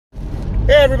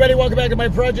Hey everybody, welcome back to my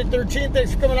Project 13.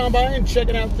 Thanks for coming on by and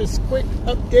checking out this quick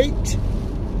update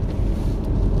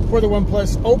for the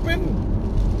OnePlus Open.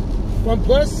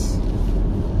 OnePlus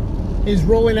is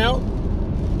rolling out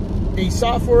a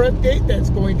software update that's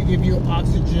going to give you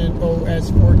Oxygen OS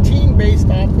 14 based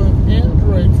off of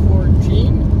Android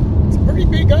 14. It's a pretty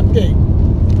big update.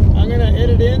 I'm going to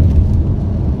edit in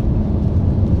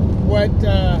what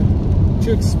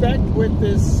to expect with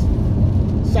this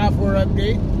software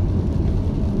update.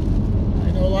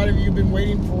 A lot of you have been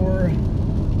waiting for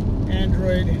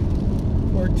Android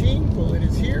 14. Well, it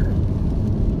is here.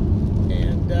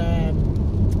 And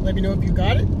let me know if you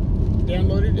got it,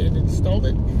 downloaded and installed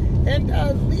it.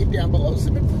 And leave down below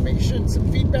some information, some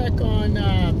feedback on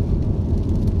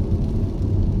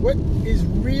what is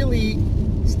really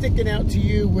sticking out to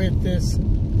you with this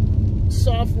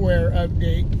software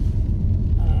update.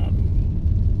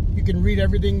 You can read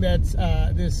everything that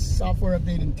this software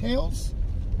update entails.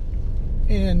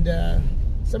 And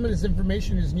some of this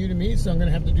information is new to me, so I'm going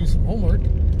to have to do some homework.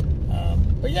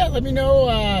 But yeah, let me know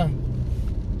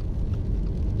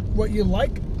what you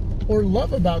like or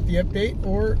love about the update,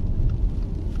 or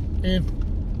if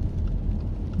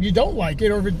you don't like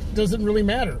it, or if it doesn't really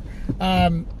matter.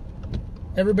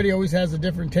 Everybody always has a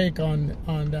different take on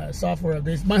software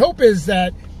updates. My hope is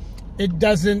that it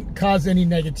doesn't cause any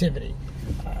negativity.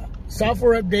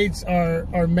 Software updates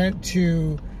are meant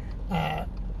to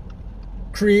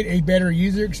create a better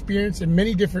user experience in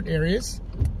many different areas,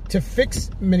 to fix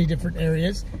many different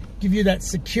areas, give you that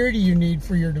security you need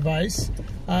for your device,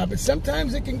 but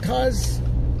sometimes it can cause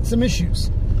some issues.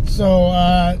 So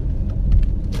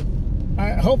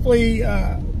hopefully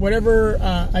whatever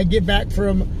I get back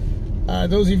from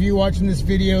those of you watching this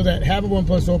video that have a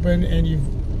OnePlus Open and you've,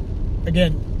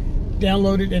 again,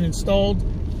 downloaded and installed,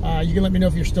 you can let me know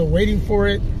if you're still waiting for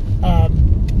it,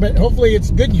 but hopefully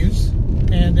it's good news.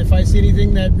 And if I see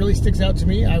anything that really sticks out to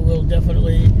me, I will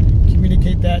definitely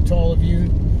communicate that to all of you,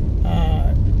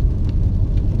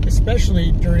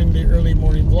 especially during the early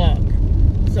morning vlog.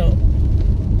 So,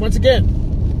 once again,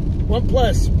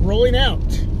 OnePlus rolling out.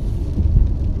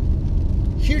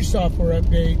 Huge software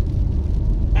update.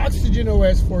 Oxygen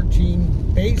OS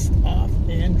 14 based off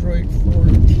Android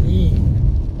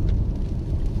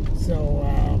 14. So,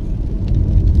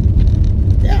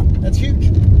 yeah, that's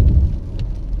huge.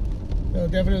 So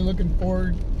definitely looking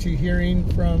forward to hearing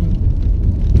from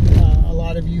a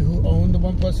lot of you who own the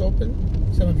OnePlus Open.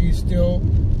 Some of you still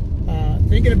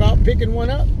thinking about picking one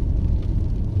up.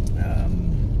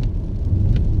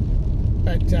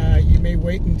 But you may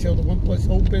wait until the OnePlus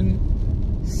Open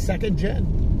 2nd Gen,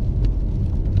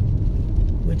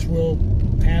 which will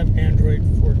have Android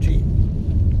 14.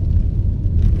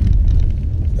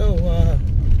 So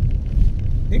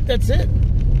I think that's it.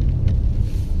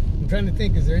 I'm trying to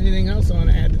think, is there anything else I want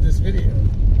to add to this video?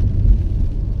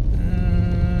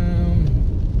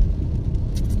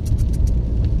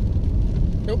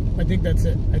 Nope, I think that's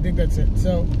it.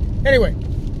 So, anyway,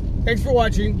 thanks for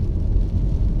watching.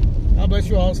 God bless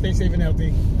you all. Stay safe and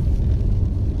healthy.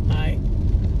 I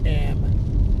am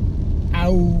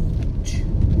out.